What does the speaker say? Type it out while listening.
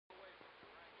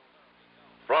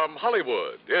From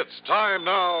Hollywood, it's time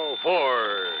now for...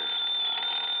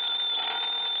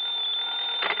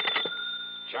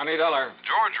 Johnny Dollar.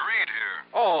 George Reed here.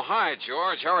 Oh, hi,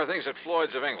 George. How are things at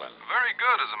Floyd's of England? Very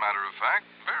good, as a matter of fact.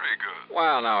 Very good.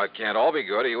 Well, now, it can't all be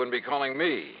good, or you wouldn't be calling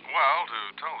me. Well, to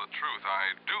tell the truth,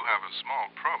 I do have a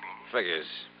small problem. Figures.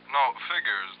 No,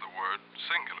 figure is the word,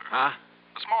 singular. Huh?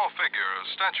 A small figure, a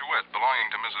statuette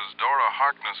belonging to Mrs. Dora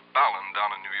Harkness Ballin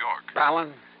down in New York.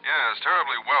 Ballin? Yes,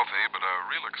 terribly wealthy, but a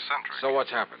real eccentric. So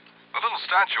what's happened? The little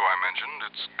statue I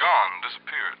mentioned, it's gone,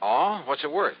 disappeared. Oh? What's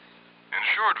it worth?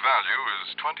 Insured value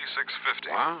is $26.50.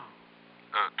 Wow.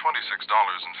 $26.50.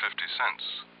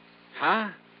 Huh?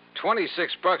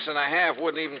 $26.50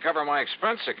 wouldn't even cover my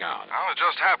expense account. Well, it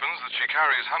just happens that she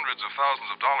carries hundreds of thousands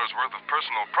of dollars worth of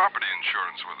personal property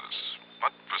insurance with us.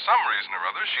 But for some reason or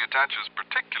other, she attaches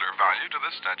particular value to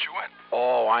this statuette.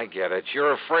 Oh, I get it.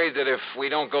 You're afraid that if we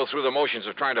don't go through the motions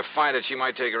of trying to find it, she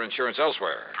might take her insurance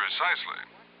elsewhere. Precisely.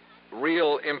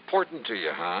 Real important to you,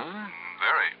 huh?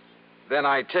 Very. Then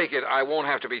I take it I won't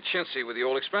have to be chintzy with the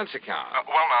old expense account. Well,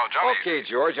 now, Johnny... Okay,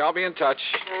 George, I'll be in touch.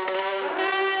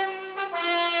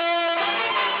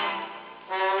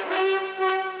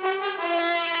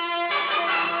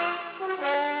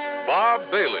 Bob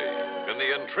Bailey in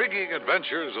the intriguing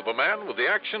adventures of the man with the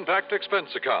action-packed expense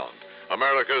account.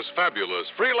 America's fabulous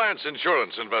freelance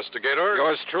insurance investigator.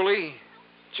 Yours truly,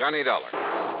 Johnny Dollar.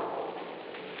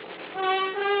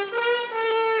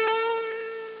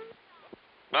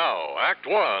 Now, Act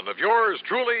One of yours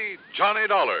truly, Johnny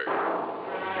Dollar.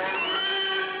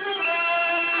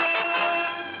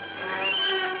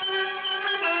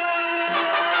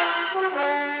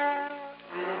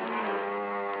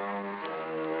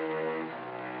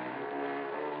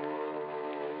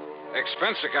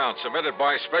 Expense account submitted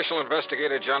by Special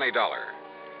Investigator Johnny Dollar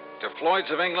to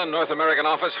Floyd's of England, North American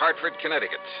Office, Hartford,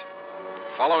 Connecticut.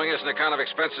 Following is an account of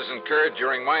expenses incurred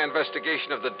during my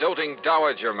investigation of the doting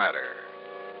Dowager matter.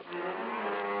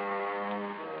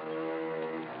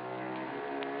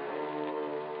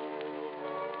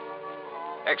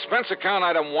 Expense account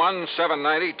item 1,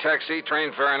 $7.90, taxi,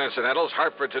 train fare, and incidentals,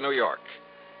 Hartford to New York.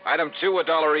 Item 2,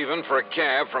 $1 even for a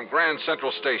cab from Grand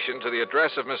Central Station to the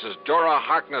address of Mrs. Dora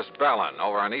Harkness Ballin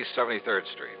over on East 73rd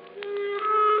Street.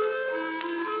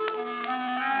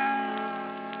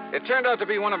 It turned out to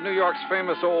be one of New York's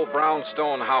famous old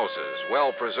brownstone houses,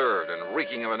 well preserved and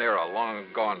reeking of an era long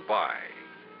gone by.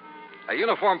 A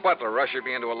uniformed butler ushered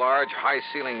me into a large,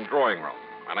 high-ceilinged drawing room,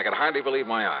 and I could hardly believe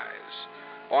my eyes.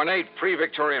 Ornate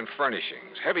pre-Victorian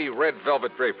furnishings, heavy red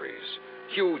velvet draperies,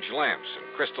 huge lamps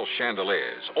and crystal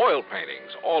chandeliers, oil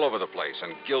paintings all over the place,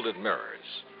 and gilded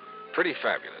mirrors. Pretty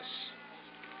fabulous.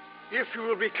 If you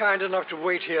will be kind enough to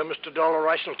wait here, Mr. Dollar,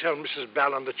 I shall tell Mrs.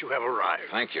 Ballin that you have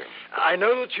arrived. Thank you. I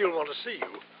know that she'll want to see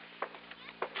you.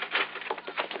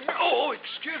 Oh,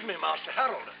 excuse me, Master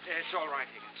Harold. It's all right,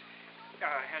 Higgins.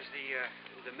 Has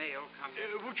the mail come?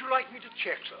 Would you like me to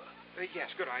check, sir?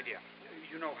 Yes, good idea.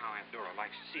 You know how Aunt Dora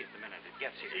likes to see it the minute it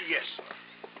gets here. Yes, sir.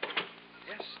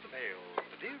 Yes, the mail.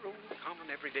 The dear old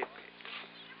common everyday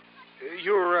mail.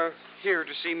 You're here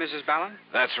to see Mrs. Ballin?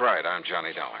 That's right. I'm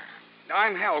Johnny Dollar.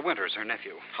 I'm Hal Winters, her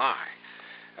nephew. Hi.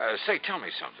 Say, tell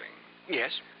me something.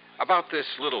 Yes? About this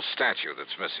little statue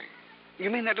that's missing. You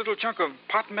mean that little chunk of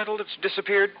pot metal that's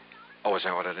disappeared? Oh, is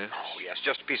that what it is? Oh, yes,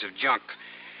 just a piece of junk.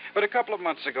 But a couple of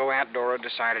months ago, Aunt Dora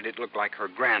decided it looked like her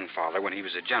grandfather when he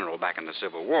was a general back in the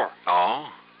Civil War. Oh?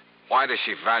 Why does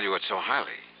she value it so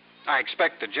highly? I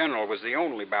expect the general was the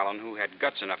only Ballin who had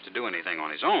guts enough to do anything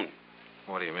on his own.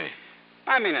 What do you mean?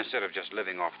 I mean, instead of just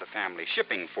living off the family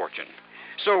shipping fortune.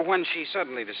 So when she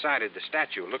suddenly decided the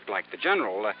statue looked like the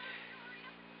general,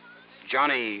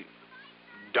 Johnny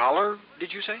Dollar,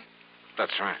 did you say?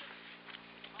 That's right.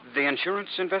 The insurance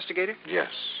investigator?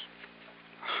 Yes.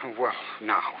 Well,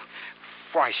 now,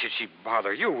 why should she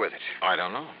bother you with it? I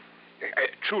don't know.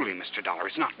 Truly, Mr. Dollar,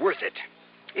 it's not worth it.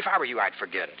 If I were you, I'd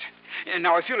forget it.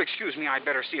 Now, if you'll excuse me, I'd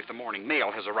better see if the morning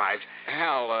mail has arrived.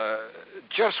 Hal,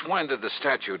 just when did the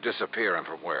statue disappear and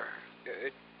from where?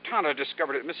 Tana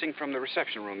discovered it missing from the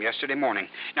reception room yesterday morning.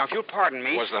 Now, if you'll pardon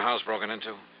me... Was the house broken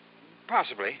into?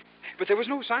 Possibly. But there was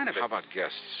no sign of it. How about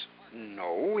guests?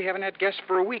 No, we haven't had guests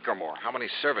for a week or more. How many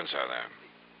servants are there?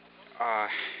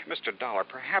 Mr. Dollar,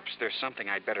 perhaps there's something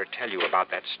I'd better tell you about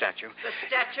that statue. The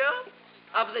statue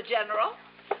of the general?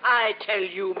 I tell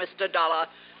you, Mr. Dollar,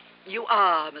 you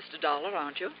are Mr. Dollar,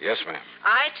 aren't you? Yes, ma'am.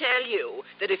 I tell you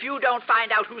that if you don't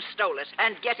find out who stole it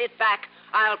and get it back,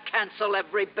 I'll cancel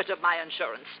every bit of my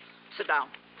insurance. Sit down.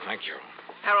 Thank you.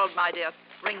 Harold, my dear,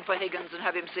 ring for Higgins and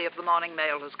have him see if the morning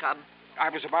mail has come. I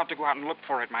was about to go out and look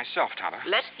for it myself, Tonto.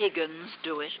 Let Higgins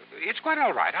do it. It's quite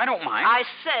all right. I don't mind. I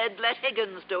said let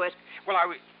Higgins do it. Well,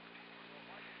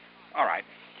 all right.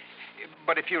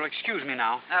 But if you'll excuse me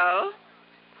now. Oh?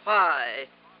 Why?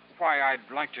 Why, I'd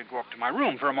like to go up to my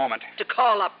room for a moment. To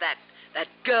call up that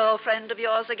girlfriend of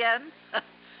yours again?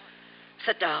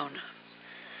 Sit down.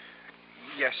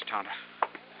 Yes, Tonto.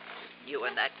 You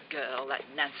and that girl, that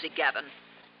Nancy Gavin.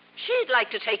 She'd like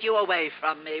to take you away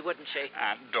from me, wouldn't she?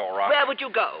 Aunt Dora. Where would you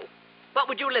go? What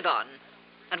would you live on?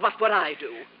 And what would I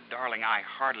do? Darling, I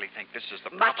hardly think this is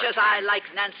the Much proper as I time. like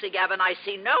Nancy Gavin, I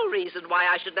see no reason why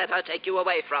I should let her take you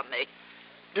away from me.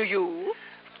 Do you?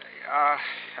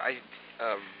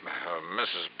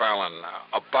 Mrs. Ballin,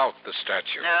 about the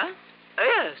statue.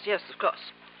 Yes, of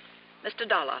course. Mr.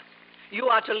 Dollar, you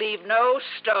are to leave no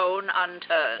stone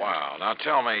unturned. Wow, now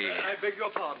tell me... I beg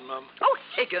your pardon, ma'am. Oh,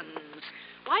 Higgins,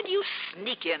 why do you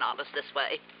sneak in on us this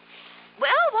way?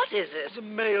 Well, what is it? The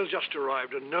mail just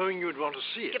arrived, and knowing you'd want to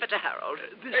see it. Give it to Harold.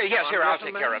 Yes, here, I'll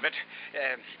take care of it.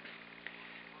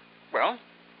 Well?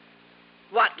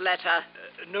 What letter?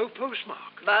 No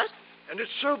postmark. But? And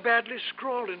it's so badly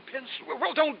scrawled in pencil.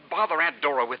 Well, don't bother Aunt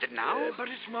Dora with it now. But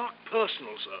it's marked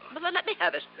personal, sir. Well, then let me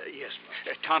have it. Yes,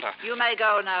 ma'am. Tonto. You may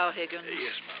go now, Higgins.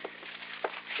 Yes, ma'am.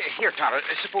 Here, Tonto,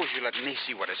 suppose you let me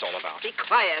see what it's all about. Be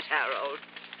quiet, Harold.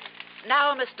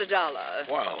 Now, Mr. Dollar.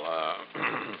 Well,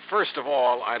 first of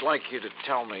all, I'd like you to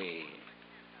tell me...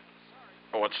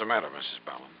 Oh, what's the matter, Mrs.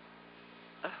 Ballin?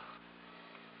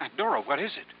 Aunt Dora, what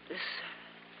is it?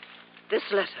 This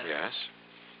letter. Yes?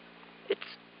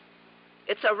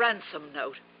 It's a ransom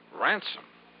note. Ransom?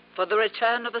 For the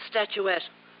return of the statuette.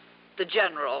 The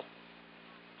general.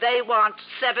 They want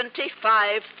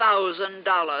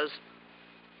 $75,000.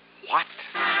 What?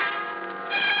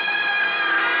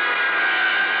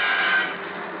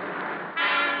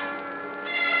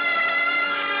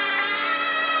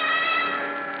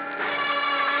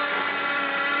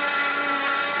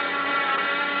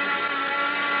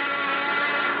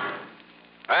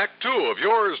 Act 2 of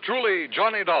yours truly,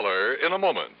 Johnny Dollar, in a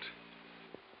moment.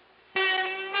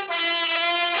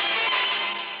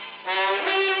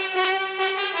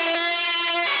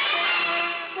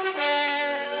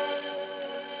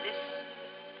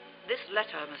 This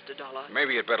letter, Mr. Dollar.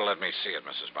 Maybe you'd better let me see it,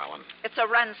 Mrs. Ballin. It's a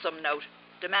ransom note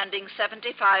demanding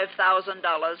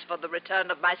 $75,000 for the return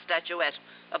of my statuette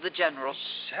of the general.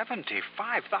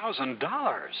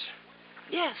 $75,000?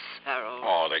 Yes, Harold.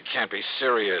 Oh, they can't be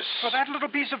serious. For that little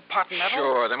piece of pot metal?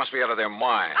 Sure, they must be out of their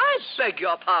minds. I beg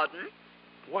your pardon.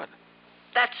 What?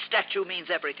 That statue means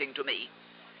everything to me.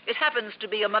 It happens to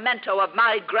be a memento of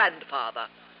my grandfather,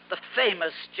 the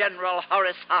famous General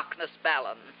Horace Harkness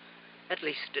Ballin. At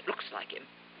least it looks like him.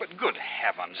 But good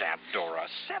heavens, Aunt Dora,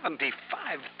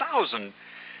 $75,000.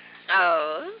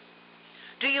 Oh?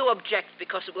 Do you object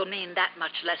because it will mean that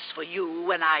much less for you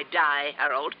when I die,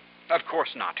 Harold? Of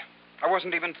course not. I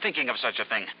wasn't even thinking of such a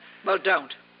thing. Well,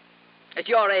 don't. At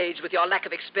your age, with your lack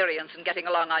of experience and getting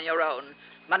along on your own,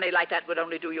 money like that would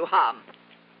only do you harm.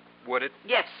 Would it?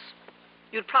 Yes.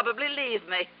 You'd probably leave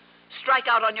me, strike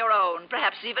out on your own,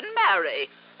 perhaps even marry,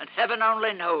 and heaven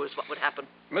only knows what would happen.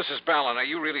 Mrs. Ballin, are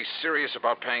you really serious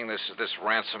about paying this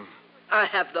ransom? I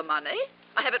have the money.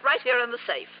 I have it right here in the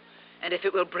safe. And if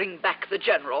it will bring back the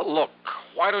general... Look,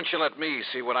 why don't you let me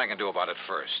see what I can do about it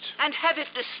first? And have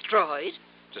it destroyed?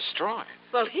 Destroy?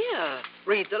 Well, here,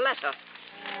 read the letter.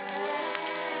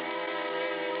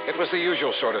 It was the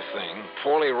usual sort of thing,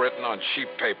 poorly written on cheap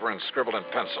paper and scribbled in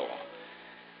pencil.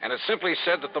 And it simply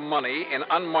said that the money in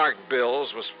unmarked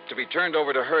bills was to be turned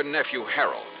over to her nephew,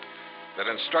 Harold. That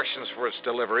instructions for its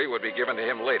delivery would be given to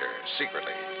him later,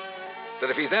 secretly.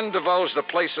 That if he then divulged the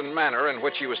place and manner in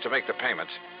which he was to make the payment,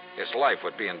 his life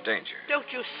would be in danger.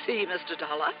 Don't you see, Mr.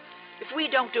 Dollar? If we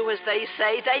don't do as they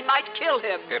say, they might kill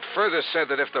him. It further said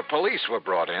that if the police were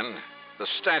brought in, the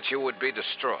statue would be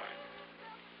destroyed.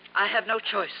 I have no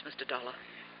choice, Mr. Dollar.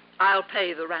 I'll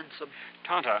pay the ransom.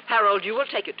 Tonto. Harold, you will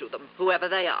take it to them, whoever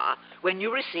they are, when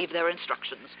you receive their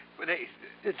instructions.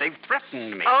 They've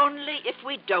threatened me. Only if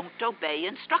we don't obey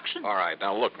instructions. All right,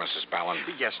 now look, Mrs. Ballin.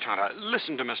 Yes, Tonto.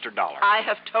 Listen to Mr. Dollar. I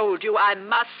have told you I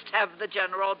must have the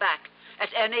general back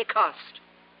at any cost.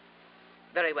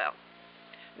 Very well.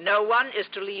 No one is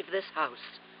to leave this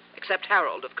house, except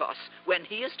Harold, of course, when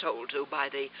he is told to by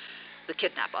the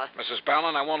kidnapper. Mrs.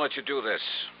 Ballin, I won't let you do this.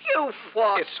 You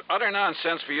what? It's utter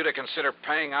nonsense for you to consider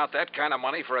paying out that kind of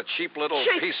money for a cheap little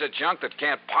Cheap? piece of junk that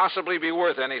can't possibly be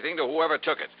worth anything to whoever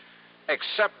took it.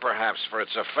 Except, perhaps, for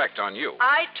its effect on you.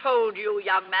 I told you,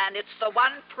 young man, it's the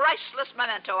one priceless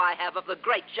memento I have of the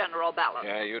great General Ballin.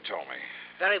 Yeah, you told me.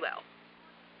 Very well.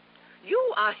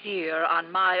 You are here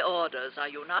on my orders, are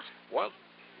you not? Well,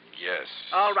 yes.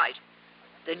 All right.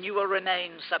 Then you will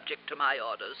remain subject to my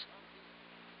orders.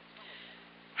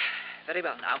 Very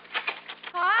well now.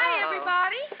 Hi, Oh.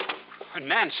 everybody.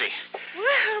 Nancy.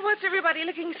 Well, what's everybody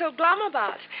looking so glum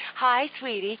about? Hi,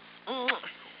 sweetie.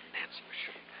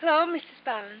 Hello, Mrs.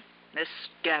 Ballin. Miss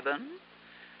Gavin?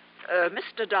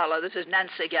 Mr. Dollar, this is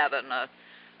Nancy Gavin, a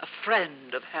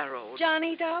friend of Harold.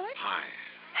 Johnny, darling? Hi.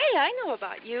 Hey, I know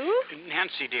about you.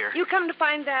 Nancy, dear. You come to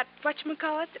find that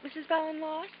whatchamacallit that Mrs. Ballin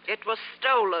lost? It was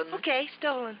stolen. Okay,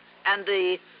 stolen. And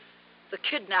the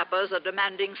kidnappers are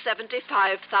demanding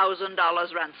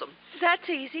 $75,000 ransom. That's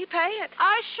easy. Pay it.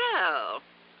 I shall.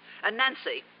 And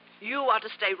Nancy, you are to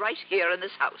stay right here in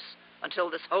this house until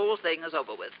this whole thing is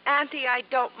over with. Auntie, I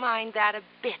don't mind that a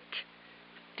bit.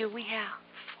 Do we, Hal?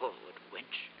 Forward,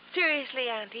 wench. Seriously,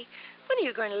 Auntie, when are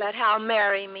you going to let Hal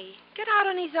marry me? Get out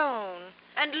on his own.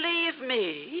 And leave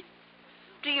me?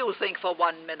 Do you think for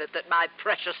 1 minute that my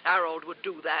precious Harold would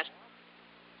do that?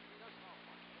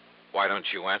 Why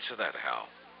don't you answer that, Hal?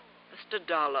 Mr.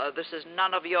 Dollar, this is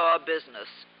none of your business.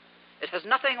 It has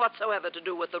nothing whatsoever to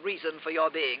do with the reason for your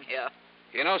being here.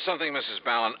 You know something, Mrs.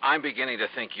 Ballin? I'm beginning to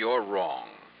think you're wrong.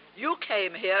 You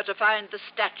came here to find the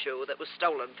statue that was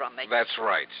stolen from me. That's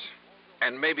right.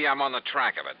 And maybe I'm on the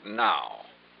track of it now.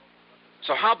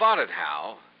 So how about it,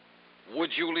 Hal?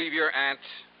 Would you leave your aunt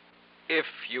if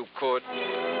you could? It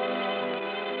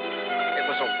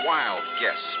was a wild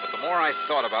guess, but the more I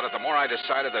thought about it, the more I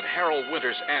decided that Harold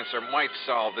Winter's answer might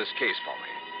solve this case for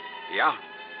me. Yeah?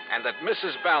 And that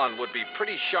Mrs. Ballin would be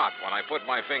pretty shocked when I put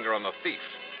my finger on the thief,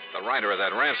 the writer of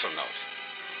that ransom note.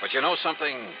 But you know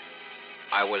something?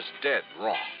 I was dead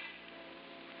wrong.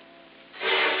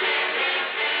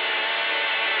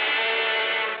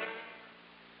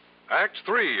 Act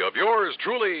 3 of yours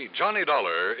truly, Johnny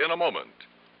Dollar, in a moment.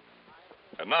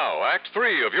 And now, Act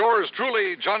 3 of yours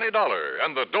truly, Johnny Dollar,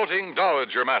 and the doting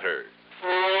Dowager matter.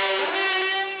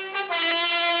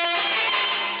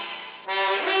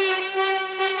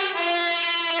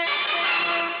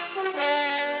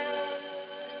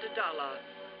 Mr. Dollar,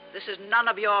 this is none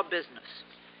of your business.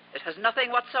 It has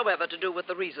nothing whatsoever to do with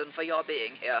the reason for your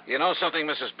being here. You know something,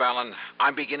 Mrs. Ballin?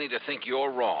 I'm beginning to think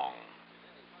you're wrong.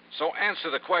 So answer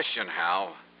the question,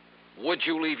 Hal. Would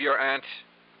you leave your aunt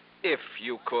if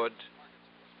you could?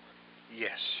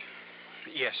 Yes.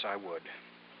 Yes, I would.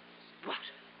 What?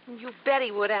 You bet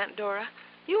he would, Aunt Dora.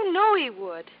 You know he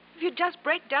would. If you'd just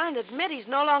break down and admit he's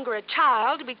no longer a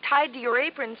child to be tied to your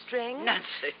apron string.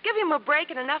 Nancy. Give him a break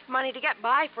and enough money to get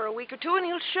by for a week or two, and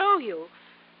he'll show you.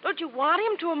 Don't you want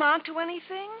him to amount to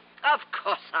anything? Of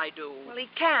course I do. Well, he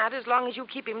can't as long as you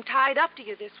keep him tied up to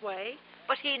you this way.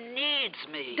 But he needs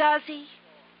me. Does he?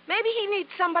 Maybe he needs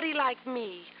somebody like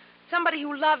me. Somebody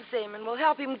who loves him and will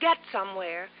help him get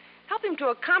somewhere. Help him to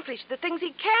accomplish the things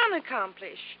he can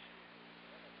accomplish.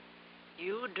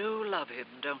 You do love him,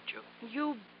 don't you?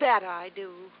 You bet I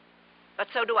do. But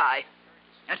so do I.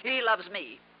 And he loves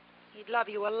me. He'd love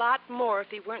you a lot more if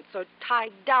he weren't so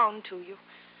tied down to you.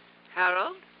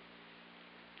 Harold?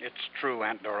 It's true,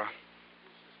 Aunt Dora.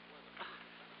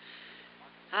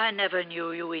 I never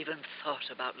knew you even thought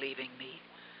about leaving me.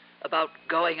 About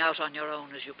going out on your own,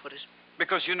 as you put it.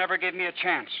 Because you never gave me a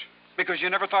chance. Because you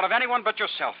never thought of anyone but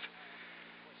yourself.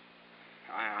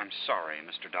 I'm sorry,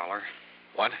 Mr. Dollar.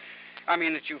 What? I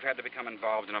mean that you've had to become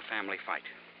involved in a family fight.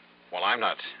 Well, I'm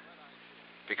not.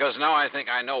 Because now I think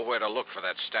I know where to look for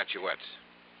that statuette.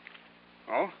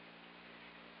 Oh?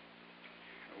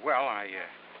 Well, I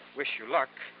wish you luck.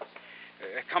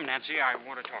 Come, Nancy, I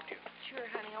want to talk to you. Sure,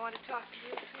 honey, I want to talk to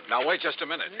you. Now, wait just a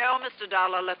minute. No, Mr.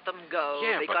 Dollar, let them go.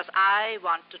 Yeah, but- because I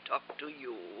want to talk to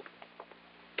you.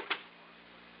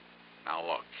 Now,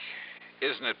 look.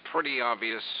 Isn't it pretty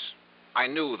obvious? I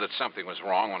knew that something was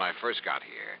wrong when I first got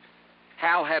here.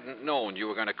 Hal hadn't known you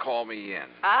were going to call me in.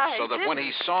 So that when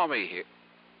he saw me here...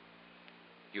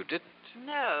 You didn't?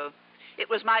 No. It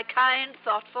was my kind,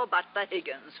 thoughtful butler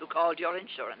Higgins who called your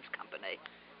insurance company.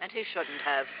 And he shouldn't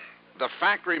have. The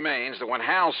fact remains that when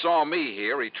Hal saw me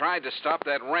here, he tried to stop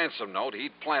that ransom note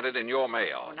he'd planted in your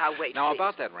mail. Oh, now, wait, Now, please.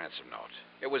 about that ransom note.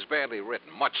 It was badly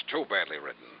written, much too badly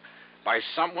written, by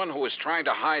someone who was trying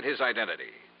to hide his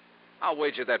identity. I'll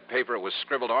wager that paper it was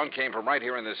scribbled on came from right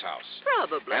here in this house.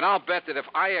 Probably. And I'll bet that if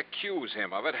I accuse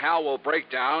him of it, Hal will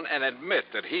break down and admit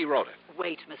that he wrote it.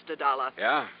 Wait, Mr. Dollar.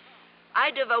 Yeah?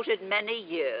 I devoted many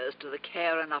years to the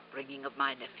care and upbringing of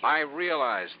my nephew. I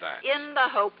realize that. In the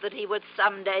hope that he would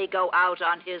someday go out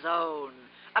on his own,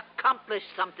 a accomplish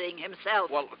something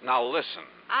himself. Well, now listen.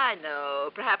 I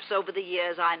know. Perhaps over the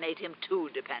years I made him too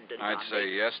dependent on I'd say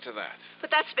me. yes to that.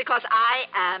 But that's because I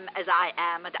am as I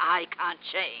am and I can't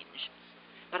change.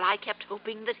 But I kept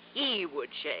hoping that he would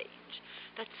change.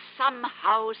 That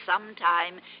somehow,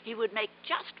 sometime, he would make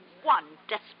just one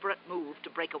desperate move to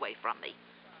break away from me.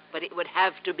 But it would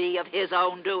have to be of his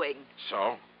own doing.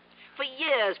 So? For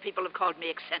years, people have called me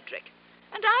eccentric,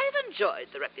 and I've enjoyed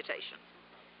the reputation.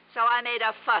 So I made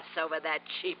a fuss over that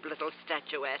cheap little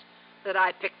statuette that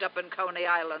I picked up in Coney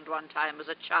Island one time as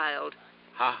a child.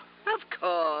 Huh? Of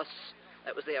course.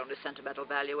 That was the only sentimental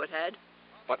value it had.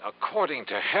 But according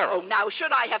to Oh, Harold... now,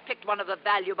 should I have picked one of the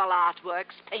valuable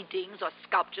artworks, paintings, or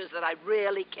sculptures that I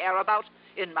really care about,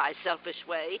 in my selfish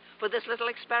way, for this little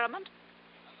experiment?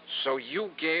 So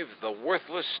you gave the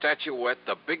worthless statuette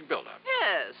the big build-up?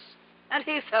 Yes, and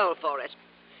he fell for it.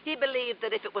 He believed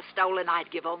that if it was stolen,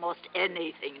 I'd give almost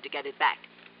anything to get it back.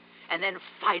 And then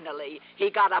finally, he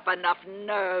got up enough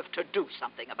nerve to do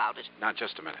something about it. Now,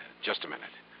 just a minute.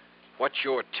 What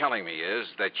you're telling me is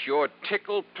that you're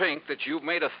tickled pink that you've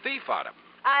made a thief out of him.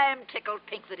 I'm tickled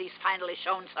pink that he's finally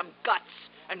shown some guts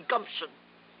and gumption.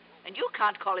 And you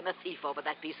can't call him a thief over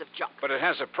that piece of junk. But it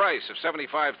has a price of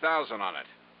 $75,000 on it.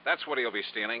 That's what he'll be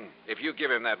stealing if you give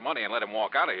him that money and let him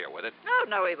walk out of here with it.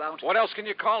 No, he won't. What else can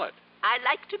you call it? I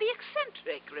like to be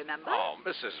eccentric, remember? Oh,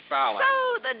 Mrs. Ballard.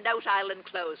 So the note I'll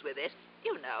enclose with it,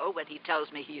 you know, when he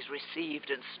tells me he's received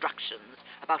instructions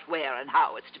about where and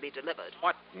how it's to be delivered.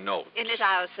 What note? In it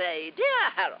I'll say,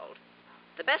 Dear Harold,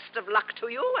 the best of luck to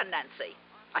you and Nancy.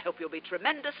 I hope you'll be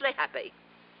tremendously happy.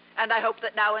 And I hope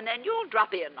that now and then you'll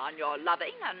drop in on your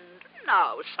loving and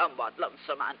now somewhat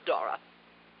lonesome Aunt Dora.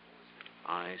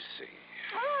 I see.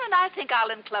 Oh, and I think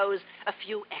I'll enclose a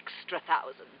few extra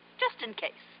thousand, just in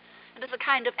case. And as a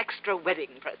kind of extra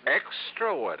wedding present.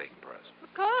 Extra wedding present?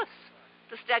 Of course.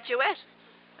 The statuette.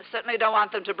 I certainly don't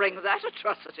want them to bring that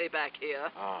atrocity back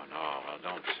here. Oh, no, well,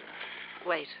 don't...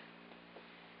 Wait.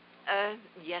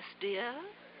 Yes, dear?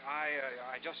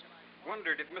 I just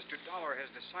wondered if Mr. Dollar has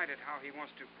decided how he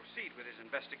wants to proceed with his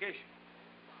investigation.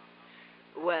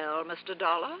 Well, Mr.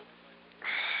 Dollar?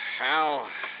 Hal,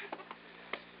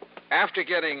 after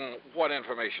getting what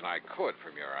information I could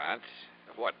from your aunt,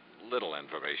 what little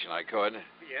information I could...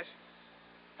 Yes?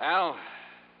 Hal,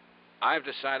 I've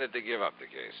decided to give up the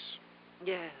case.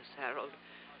 Yes, Harold.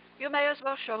 You may as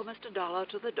well show Mr. Dollar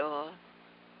to the door.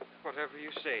 Whatever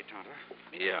you say, Tonto.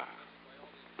 Yeah.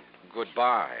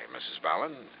 Goodbye, Mrs.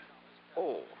 Ballard.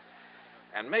 Oh,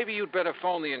 and maybe you'd better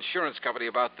phone the insurance company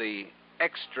about the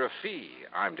extra fee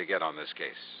I'm to get on this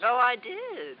case. Oh, I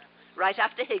did. Right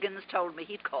after Higgins told me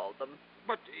he'd called them.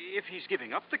 But if he's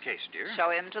giving up the case, dear... Show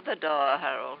him to the door,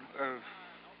 Harold.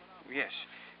 Yes.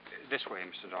 This way,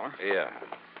 Mr. Dollar. Yeah.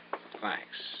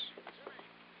 Thanks.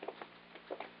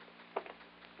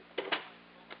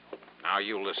 Now,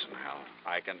 you listen, Hal.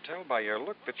 I can tell by your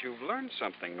look that you've learned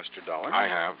something, Mr. Dollar. I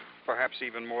have. Perhaps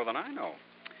even more than I know.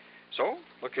 So,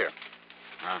 look here.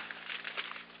 Huh?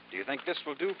 Do you think this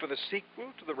will do for the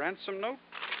sequel to the ransom note?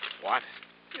 What?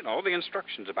 You know, the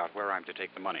instructions about where I'm to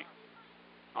take the money.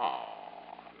 Oh,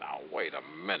 now, wait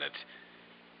a minute.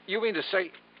 You mean to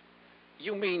say...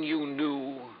 You mean you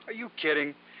knew... Are you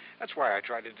kidding? That's why I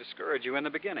tried to discourage you in the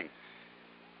beginning.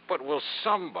 But will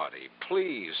somebody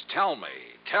please tell me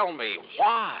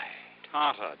why?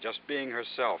 Tata, just being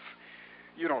herself.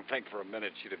 You don't think for a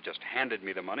minute she'd have just handed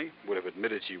me the money, would have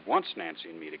admitted she wants Nancy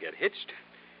and me to get hitched.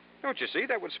 Don't you see?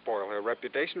 That would spoil her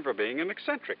reputation for being an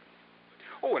eccentric.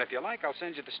 Oh, and if you like, I'll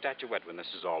send you the statuette when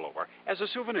this is all over, as a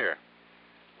souvenir.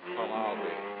 Well, I'll be...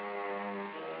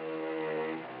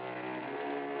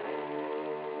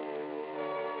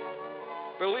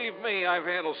 Believe me, I've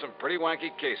handled some pretty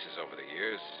wanky cases over the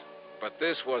years. But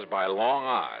this was by long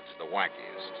odds the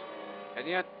wankiest. And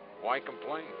yet, why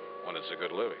complain when it's a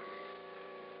good living?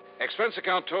 Expense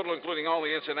account total, including all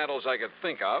the incidentals I could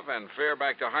think of, and fare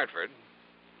back to Hartford.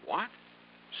 What?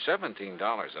 $17.80.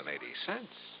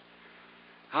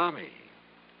 Tommy.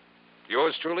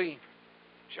 Yours truly,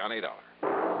 Johnny Dollar.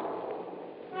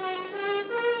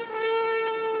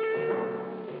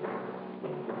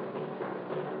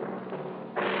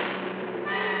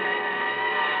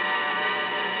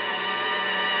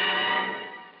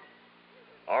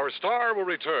 Our star will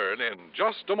return in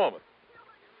just a moment.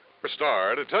 Our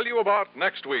star to tell you about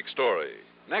next week's story.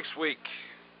 Next week,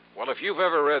 well, if you've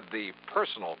ever read the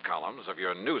personal columns of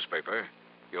your newspaper,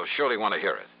 you'll surely want to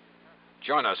hear it.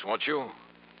 Join us, won't you?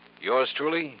 Yours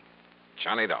truly,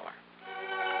 Johnny Dollar.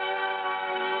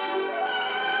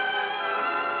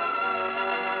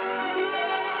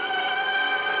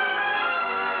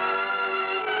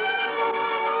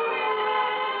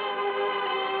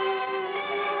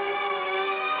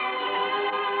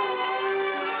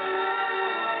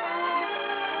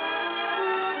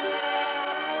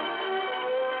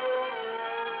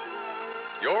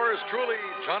 Yours truly,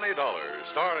 Johnny Dollar,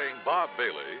 starring Bob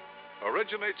Bailey,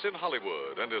 originates in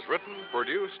Hollywood and is written,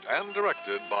 produced, and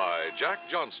directed by Jack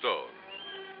Johnstone.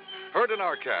 Heard in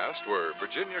our cast were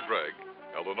Virginia Gregg,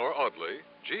 Eleanor Audley,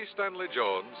 G. Stanley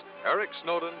Jones, Eric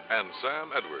Snowden, and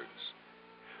Sam Edwards.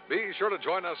 Be sure to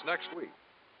join us next week